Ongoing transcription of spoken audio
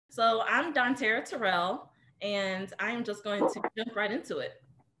So I'm Dontaira Terrell, and I am just going to jump right into it.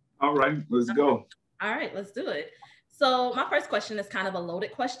 All right, let's go. All right, let's do it. So my first question is kind of a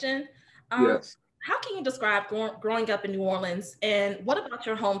loaded question. Um, Yes. how can you describe growing up in New Orleans, and what about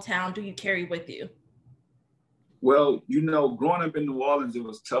your hometown do you carry with you? Well, growing up in New Orleans, it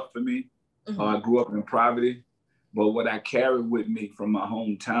was tough for me. Mhm. I grew up in poverty, but what I carry with me from my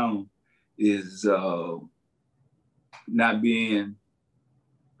hometown is not being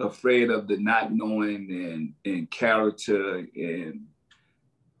afraid of the not knowing and character and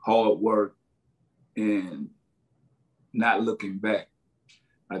hard work and not looking back.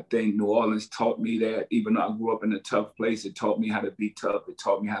 I think New Orleans taught me that even though I grew up in a tough place, it taught me how to be tough. It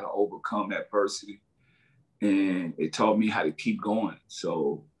taught me how to overcome adversity. And it taught me how to keep going.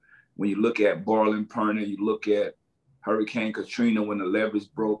 So when you look at Barlin Perner, you look at Hurricane Katrina, when the levees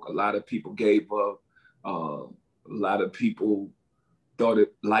broke, a lot of people gave up. A lot of people thought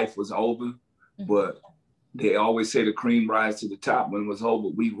life was over, but they always say the cream rise to the top. When it was over,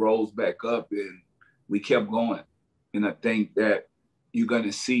 we rose back up and we kept going. And I think that you're going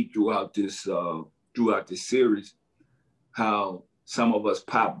to see throughout this series how some of us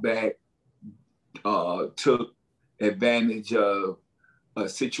pop back, took advantage of a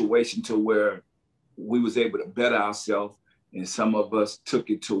situation to where we was able to better ourselves, and some of us took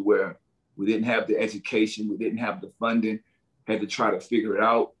it to where we didn't have the education, we didn't have the funding, had to try to figure it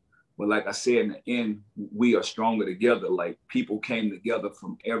out. But like I said, in the end, we are stronger together. Like, people came together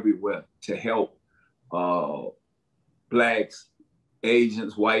from everywhere to help Blacks,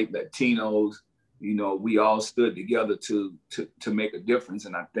 Asians, white, Latinos. We all stood together to make a difference.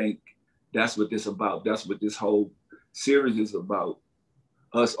 And I think that's what this about. That's what this whole series is about.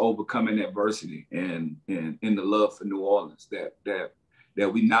 Us overcoming adversity and the love for New Orleans. That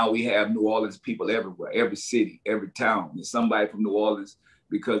we have New Orleans people everywhere, every city, every town. There's somebody from New Orleans,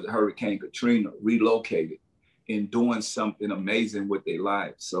 because of Hurricane Katrina, relocated and doing something amazing with their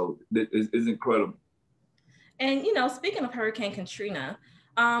lives. So it's incredible. And speaking of Hurricane Katrina,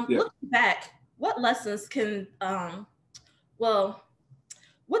 Yeah. looking back, what lessons well,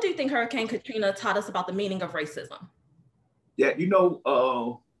 what do you think Hurricane Katrina taught us about the meaning of racism? Yeah,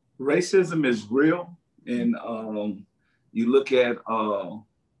 racism is real. And you look at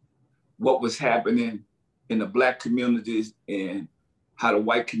what was happening in the Black communities and how the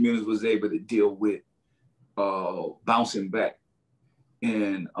white community was able to deal with bouncing back.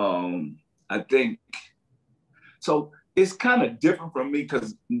 And I think, so it's kind of different from me,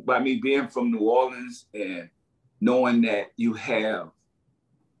 because by me being from New Orleans and knowing that you have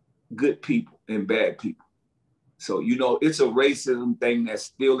good people and bad people. So, it's a racism thing that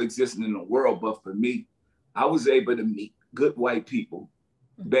still exists in the world. But for me, I was able to meet good white people,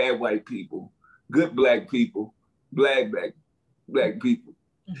 bad white people, good Black people, black people,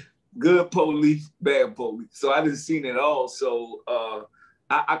 good police, bad police. So I didn't seen it all. So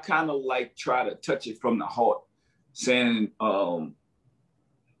I kind of like try to touch it from the heart, saying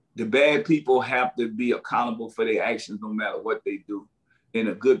the bad people have to be accountable for their actions no matter what they do. And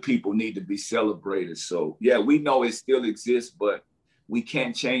the good people need to be celebrated. So yeah, we know it still exists, but we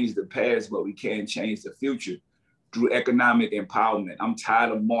can't change the past, but we can change the future through economic empowerment. I'm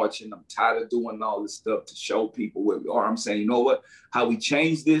tired of marching. I'm tired of doing all this stuff to show people where we are. I'm saying, you know what? How we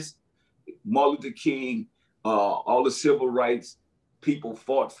change this, Martin Luther King, all the civil rights, people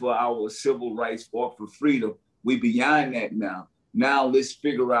fought for our civil rights, fought for freedom. We beyond that now. Now let's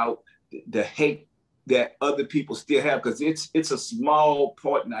figure out the hate that other people still have, because it's a small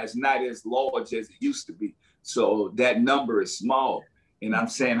part now. It's not as large as it used to be. So that number is small. And I'm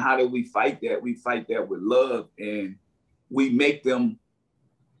saying, how do we fight that? We fight that with love, and we make them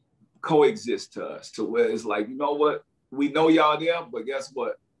coexist to us, to where it's like, you know what? We know y'all there, but guess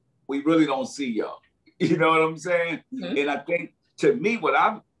what? We really don't see y'all. You know what I'm saying? Mm-hmm. And I think, to me, what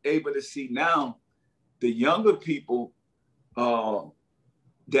I'm able to see now, the younger people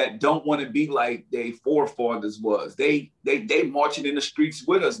that don't want to be like their forefathers was, they marching in the streets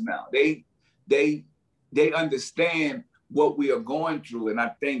with us now. They understand what we are going through. And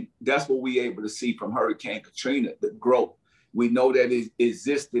I think that's what we're able to see from Hurricane Katrina, the growth. We know that it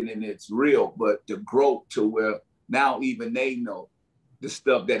existed and it's real, but the growth to where now even they know the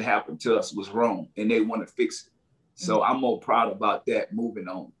stuff that happened to us was wrong and they want to fix it. So I'm more proud about that, moving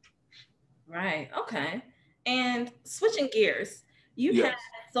on. Right, okay. And switching gears, you've had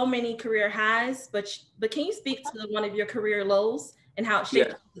so many career highs, but can you speak to one of your career lows and how it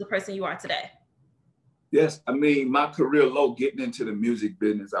shaped the person you are today? Yes, I mean, my career low, getting into the music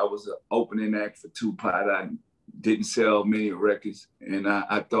business, I was an opening act for Tupac. I didn't sell many records, and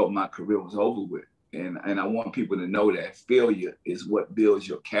I thought my career was over with. And I want people to know that failure is what builds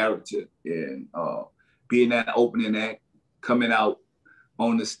your character. And being that opening act, coming out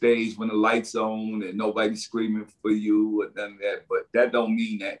on the stage when the light's on and nobody's screaming for you or none of that, but that don't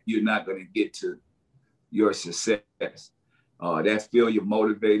mean that you're not going to get to your success. That failure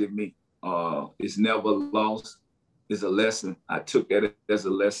motivated me. It's never lost. It's a lesson. I took that as a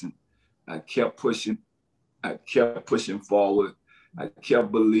lesson. I kept pushing. I kept pushing forward. I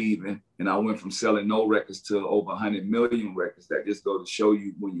kept believing, and I went from selling no records to over 100 million records. That just go to show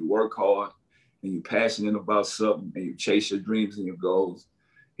you when you work hard and you're passionate about something and you chase your dreams and your goals,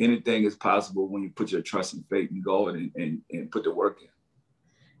 anything is possible when you put your trust and faith in God and put the work in.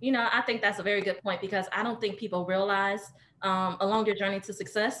 You know, I think that's a very good point, because I don't think people realize along your journey to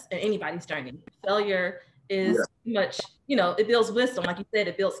success, and anybody's journey, failure is much, you know, it builds wisdom. Like you said,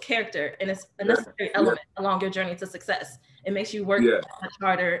 it builds character, and it's a necessary element along your journey to success. It makes you work much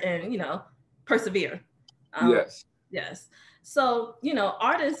harder and, you know, persevere. Yes. So, you know,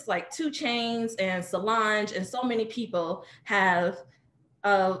 artists like 2 Chainz and Solange and so many people have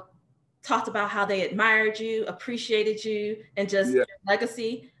talked about how they admired you, appreciated you, and just your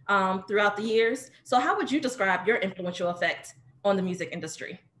legacy throughout the years. So how would you describe your influential effect on the music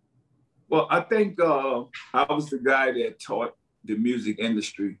industry? Well, I think I was the guy that taught the music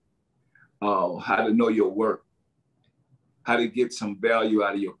industry how to know your work, how to get some value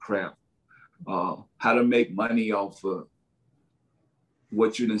out of your craft, how to make money off of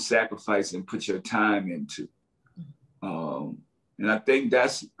what you done sacrifice and put your time into. And I think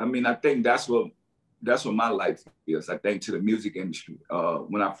that's what my life is. I think to the music industry.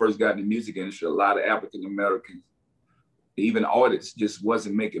 When I first got in the music industry, a lot of African Americans, even artists, just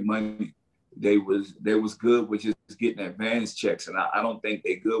wasn't making money. They was good with just getting advance checks, and I don't think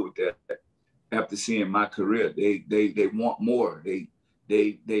they're good with that. After seeing my career, they want more. They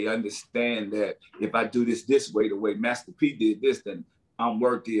understand that if I do this way, the way Master P did this, then I'm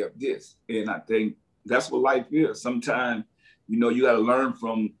worthy of this. And I think that's what life is. Sometimes, you know, you got to learn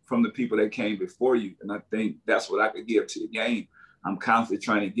from the people that came before you. And I think that's what I could give to the game. I'm constantly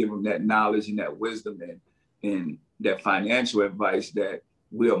trying to give them that knowledge and that wisdom and that financial advice, that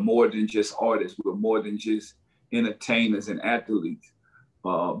we are more than just artists. We're more than just entertainers and athletes.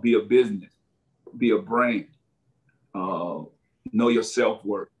 Be a business, be a brand, know your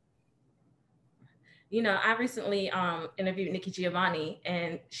self-worth. You know, I recently interviewed Nikki Giovanni,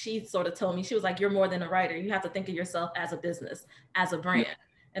 and she sort of told me, she was like, you're more than a writer. You have to think of yourself as a business, as a brand.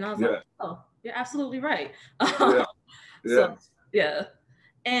 And I was like, oh, you're absolutely right. So,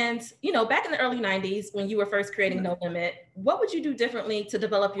 and, you know, back in the early 90s, when you were first creating No Limit, what would you do differently to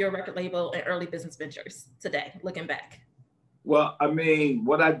develop your record label and early business ventures today, looking back? Well, I mean,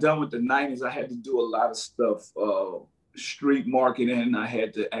 what I done with the 90s, I had to do a lot of stuff, street marketing. I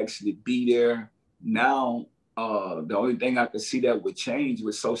had to actually be there. Now, the only thing I could see that would change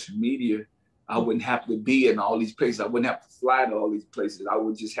with social media, I wouldn't have to be in all these places. I wouldn't have to fly to all these places. I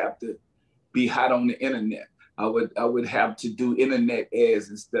would just have to be hot on the internet. I would have to do internet ads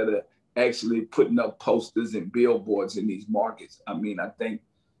instead of actually putting up posters and billboards in these markets. I mean, I think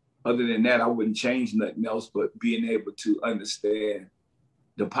other than that, I wouldn't change nothing else, but being able to understand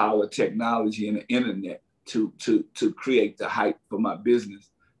the power of technology and the internet to create the hype for my business.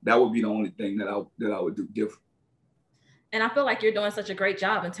 That would be the only thing that I would do different. And I feel like you're doing such a great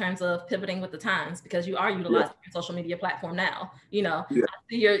job in terms of pivoting with the times, because you are utilizing your social media platform now. You know, I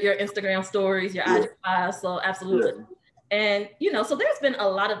see your Instagram stories, your IG files, so absolutely. And, you know, so there's been a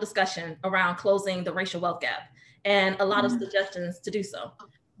lot of discussion around closing the racial wealth gap and a lot of suggestions to do so.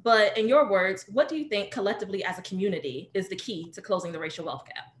 But in your words, what do you think collectively as a community is the key to closing the racial wealth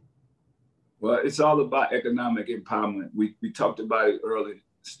gap? Well, it's all about economic empowerment. We talked about it earlier.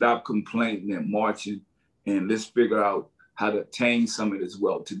 Stop complaining and marching, and let's figure out how to attain some of this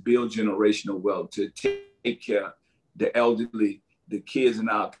wealth, to build generational wealth, to take care of the elderly, the kids in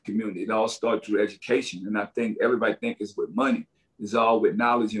our community. It all starts through education. And I think everybody thinks it's with money. It's all with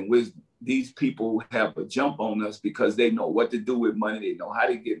knowledge and wisdom. These people have a jump on us because they know what to do with money. They know how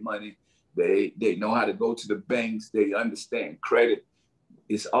to get money. They know how to go to the banks. They understand credit.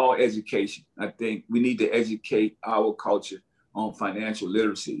 It's all education. I think we need to educate our culture on financial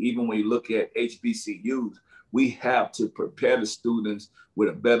literacy. Even when you look at HBCUs, we have to prepare the students with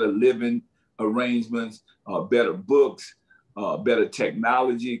a better living arrangements, better books, better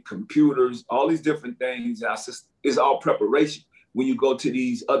technology, computers, all these different things. It's all preparation. When you go to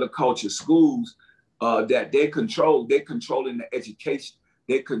these other culture schools, that they're controlling the education.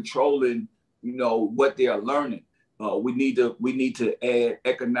 They're controlling, you know, what they are learning. We need to add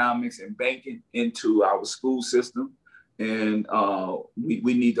economics and banking into our school system. And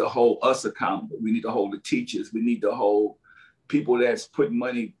we need to hold us accountable. We need to hold the teachers. We need to hold people that's putting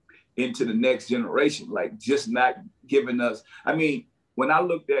money into the next generation, like just not giving us. I mean, when I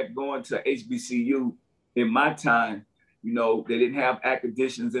looked at going to HBCU in my time, you know, they didn't have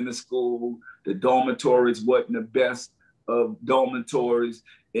academicians in the school. The dormitories wasn't the best of dormitories.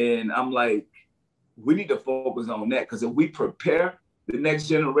 And I'm like, we need to focus on that, because if we prepare the next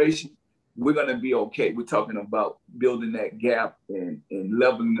generation, we're going to be okay. We're talking about building that gap and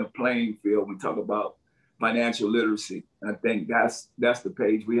leveling the playing field. We talk about financial literacy. And I think that's the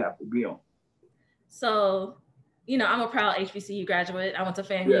page we have to be on. So, you know, I'm a proud HBCU graduate. I went to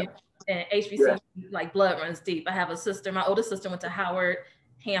FAMU, and HBCU, like, blood runs deep. I have a sister. My oldest sister went to Howard,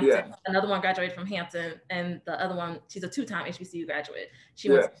 Hampton. Another one graduated from Hampton, and the other one, she's a 2-time HBCU graduate. She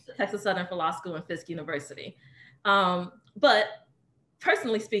went to Texas Southern for law school and Fisk University. But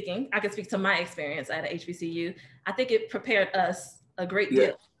personally speaking, I can speak to my experience at a HBCU. I think it prepared us a great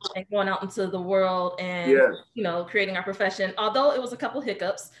deal and going out into the world and you know, creating our profession. Although it was a couple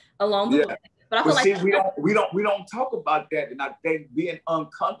hiccups along the way, but I feel like we don't talk about that. And I think being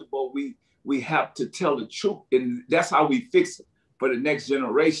uncomfortable, we have to tell the truth, and that's how we fix it for the next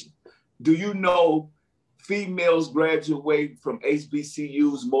generation. Do you know females graduate from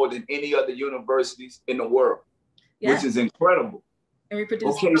HBCUs more than any other universities in the world, which is incredible. And we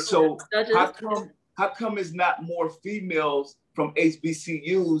produce. Okay, so how come it's not more females from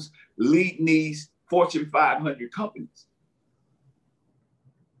HBCUs leading these Fortune 500 companies?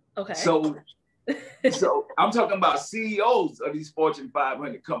 Okay. So I'm talking about CEOs of these Fortune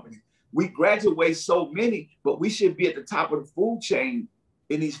 500 companies. We graduate so many, but we should be at the top of the food chain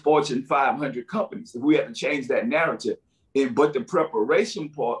in these Fortune 500 companies. We have to change that narrative. But the preparation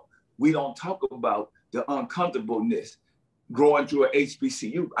part, we don't talk about the uncomfortableness growing through an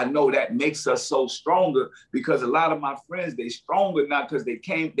HBCU. I know that makes us so stronger, because a lot of my friends, they stronger not because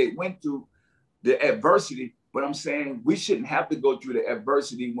they went through the adversity, but I'm saying we shouldn't have to go through the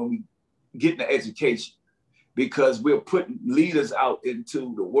adversity when we get the education, because we're putting leaders out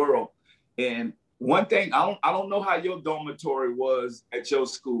into the world. And one thing, I don't know how your dormitory was at your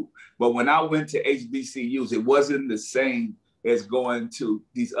school, but when I went to HBCUs, it wasn't the same as going to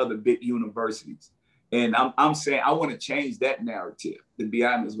these other big universities. And I'm saying I want to change that narrative, to be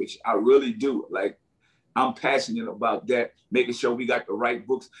honest with you. I really do. Like, I'm passionate about that, making sure we got the right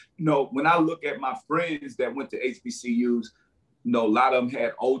books. You know, when I look at my friends that went to HBCUs, you know, a lot of them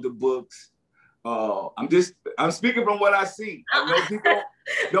had older books. I'm speaking from what I see. I know people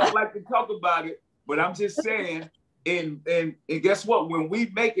don't like to talk about it, but I'm just saying, and guess what? When we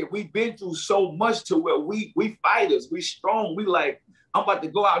make it, we've been through so much to where we fighters, we strong, we like, I'm about to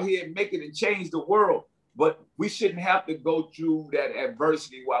go out here and make it and change the world. But we shouldn't have to go through that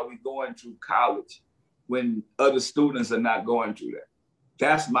adversity while we're going through college when other students are not going through that.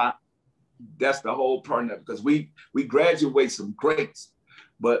 That's the whole part of it, because we graduate some greats.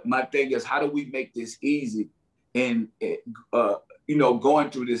 But my thing is, how do we make this easy and, you know, going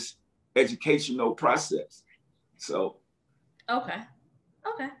through this educational process? So. Okay.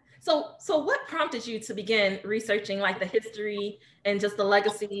 So what prompted you to begin researching, like, the history and just the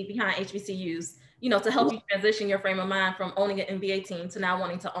legacy behind HBCUs, you know, to help you transition your frame of mind from owning an NBA team to now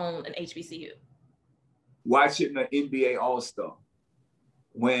wanting to own an HBCU? Watching the NBA All-Star.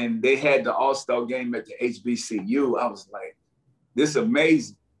 When they had the All-Star game at the HBCU, I was like, this is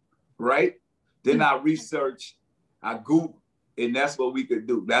amazing, right? Then I researched, I Googled, and that's what we could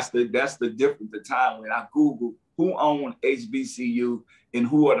do. That's the difference, the time when I Googled who owned HBCU and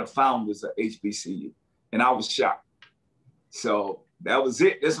who are the founders of HBCU. And I was shocked. So that was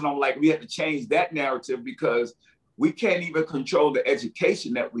it. That's what I'm like, we had to change that narrative, because we can't even control the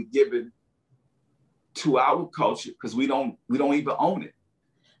education that we're giving to our culture, because we don't even own it.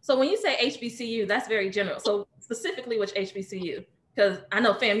 So when you say HBCU, that's very general. So specifically, which HBCU? Because I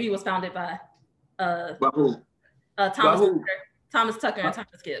know FAMU was founded by Thomas Tucker and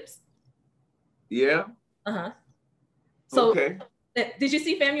Thomas Gibbs. Yeah. So did you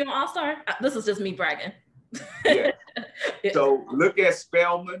see FAMU on All-Star? This is just me bragging. Yeah. So look at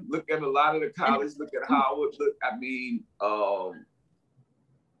Spelman, look at a lot of the colleges, look at Howard,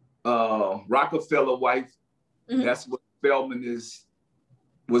 Rockefeller wife. That's what Spelman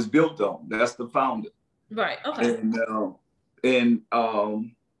was built on. That's the founder. Right. Okay. And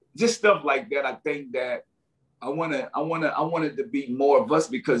just stuff like that. I think that I wanted to be more of us,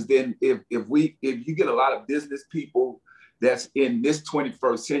 because then if you get a lot of business people that's in this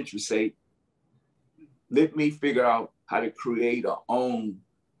 21st century, say, let me figure out how to create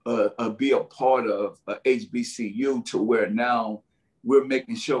be a part of a HBCU to where now we're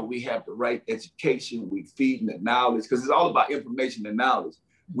making sure we have the right education, we feeding the knowledge, because it's all about information and knowledge.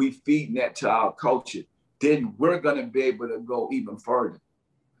 We feeding that to our culture, then we're gonna be able to go even further.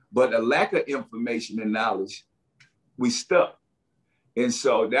 But a lack of information and knowledge, we stuck. And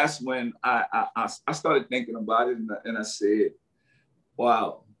so that's when I started thinking about it, and I said,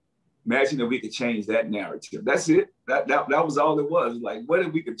 wow, imagine if we could change that narrative. That's it. That was all it was. Like, what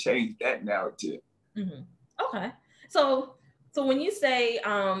if we could change that narrative? Mm-hmm. Okay. So when you say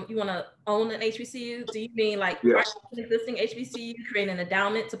you want to own an HBCU, do you mean like Yes. an existing HBCU, create an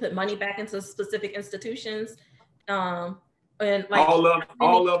endowment to put money back into specific institutions? And like all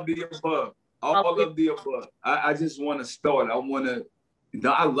of the above. All of the above. I just want to start. I want to,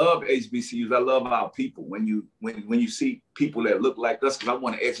 I love HBCUs. I love our people. When you see people that look like us, because I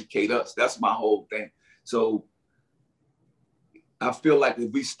want to educate us. That's my whole thing. So I feel like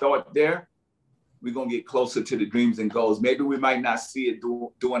if we start there, we're going to get closer to the dreams and goals. Maybe we might not see it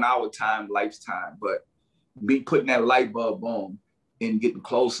during our lifetime, but me putting that light bulb on and getting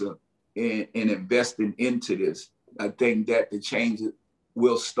closer and investing into this, I think that the change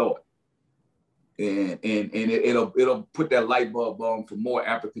will start. And it'll put that light bulb on for more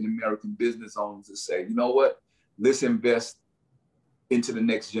African-American business owners to say, you know what, let's invest into the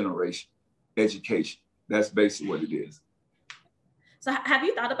next generation, education. That's basically what it is. So have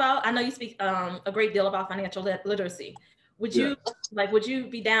you thought about, I know you speak a great deal about financial literacy. Would you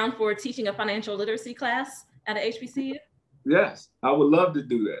be down for teaching a financial literacy class at an HBCU? Yes, I would love to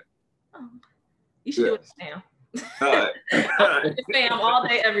do that. Oh, you should do it, Sam. Sam all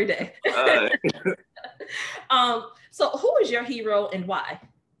day, every day. So who is your hero and why?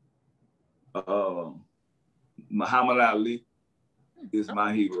 Muhammad Ali is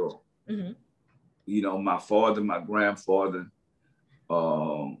my hero. Mm-hmm. You know, my father, my grandfather,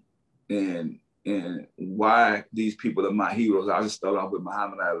 and why these people are my heroes. I just start off with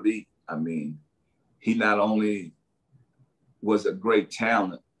Muhammad Ali. I mean, he not only was a great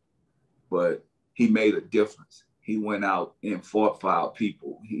talent, but he made a difference. He went out and fought for our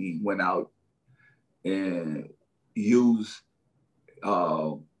people. He went out and used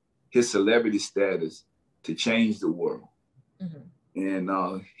his celebrity status to change the world. Mm-hmm.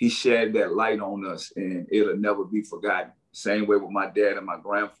 And he shed that light on us, and it'll never be forgotten. Same way with my dad and my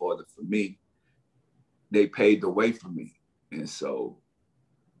grandfather. For me, they paved the way for me. And so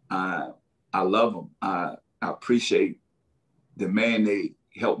I love them. I appreciate the man they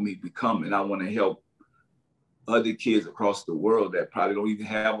helped me become. And I want to help other kids across the world that probably don't even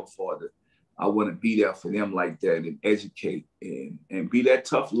have a father. I want to be there for them like that and educate and be that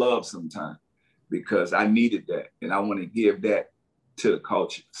tough love sometimes, because I needed that. And I want to give that to the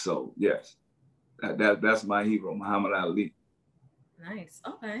culture. So yes, that's my hero, Muhammad Ali. Nice.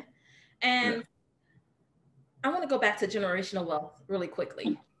 Okay. And I want to go back to generational wealth really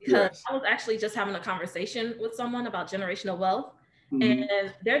quickly, because I was actually just having a conversation with someone about generational wealth. Mm-hmm.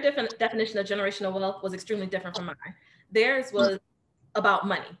 And their definition of generational wealth was extremely different from mine. Theirs was about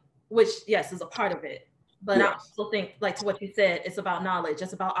money, which, yes, is a part of it. But I also think, like to what you said, it's about knowledge,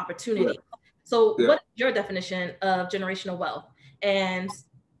 it's about opportunity. So what is your definition of generational wealth? And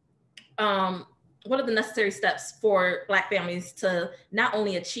what are the necessary steps for Black families to not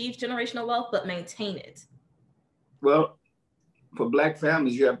only achieve generational wealth, but maintain it? Well, for Black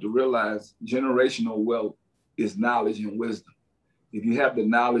families, you have to realize generational wealth is knowledge and wisdom. If you have the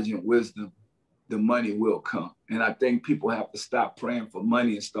knowledge and wisdom, the money will come. And I think people have to stop praying for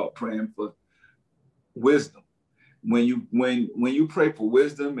money and start praying for wisdom. When you pray for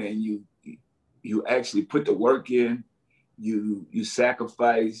wisdom and you actually put the work in, you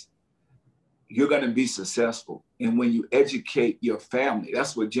sacrifice, you're going to be successful. And when you educate your family,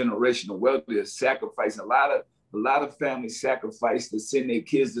 that's what generational wealth is, sacrifice. A lot of families sacrifice to send their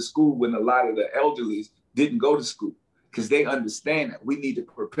kids to school when a lot of the elderly didn't go to school, because they understand that we need to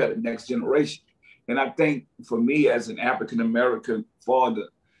prepare the next generation. And I think for me as an African-American father,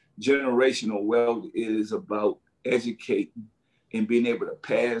 generational wealth is about educating and being able to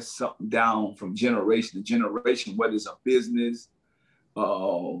pass something down from generation to generation, whether it's a business,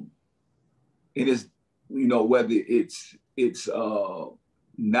 it is, whether it's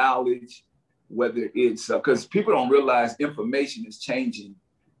knowledge, whether it's, because people don't realize information is changing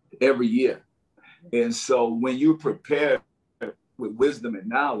every year. And so when you prepare with wisdom and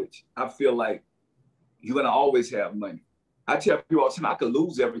knowledge, I feel like you're going to always have money. I tell people all the time, I could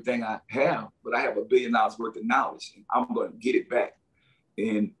lose everything I have, but I have $1 billion worth of knowledge, and I'm going to get it back.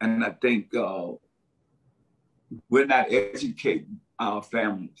 And I think we're not educating our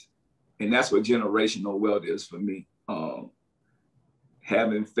families. And that's what generational wealth is for me.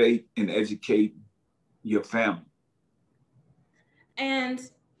 Having faith and educating your family. And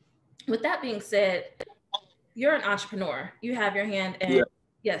with that being said, you're an entrepreneur. You have your hand in,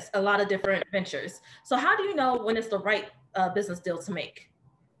 yes, a lot of different ventures. So how do you know when it's the right business deal to make?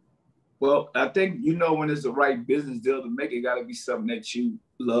 Well, I think you know when it's the right business deal to make. It got to be something that you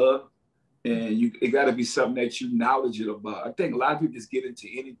love, and it got to be something that you knowledgeable about. I think a lot of people just get into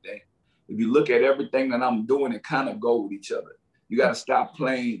anything. If you look at everything that I'm doing, it kind of go with each other. You got to stop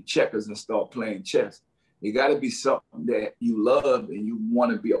playing checkers and start playing chess. It got to be something that you love and you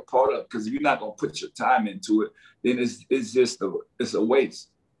want to be a part of. Because if you're not gonna put your time into it, then it's just a waste.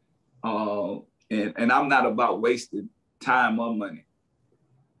 And I'm not about wasting time or money.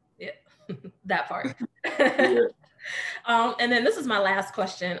 Yeah, that part. Yeah. And then this is my last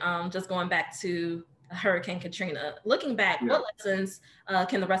question. Just going back to Hurricane Katrina. Looking back, what lessons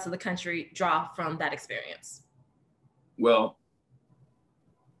can the rest of the country draw from that experience? Well,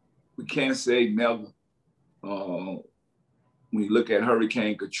 we can't say never. When you look at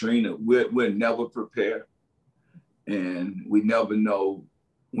Hurricane Katrina, we're never prepared, and we never know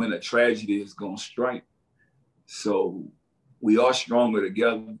when a tragedy is going to strike. So we are stronger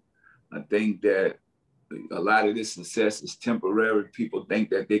together. I think that a lot of this success is temporary. People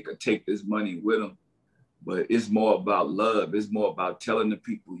think that they could take this money with them, but it's more about love. It's more about telling the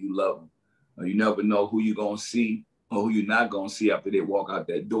people you love them. You never know who you're going to see or who you're not going to see after they walk out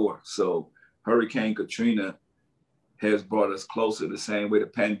that door. So Hurricane Katrina has brought us closer the same way the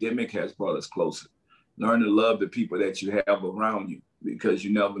pandemic has brought us closer. Learn to love the people that you have around you, because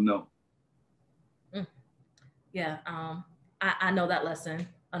you never know. Yeah, I know that lesson,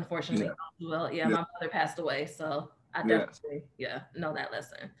 unfortunately. Well, my mother passed away, so I definitely, know that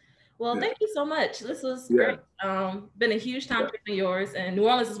lesson. Well, thank you so much. This was great. Been a huge time for yours, and New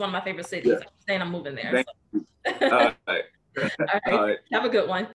Orleans is one of my favorite cities. I'm saying I'm moving there. So. All right. Have a good one.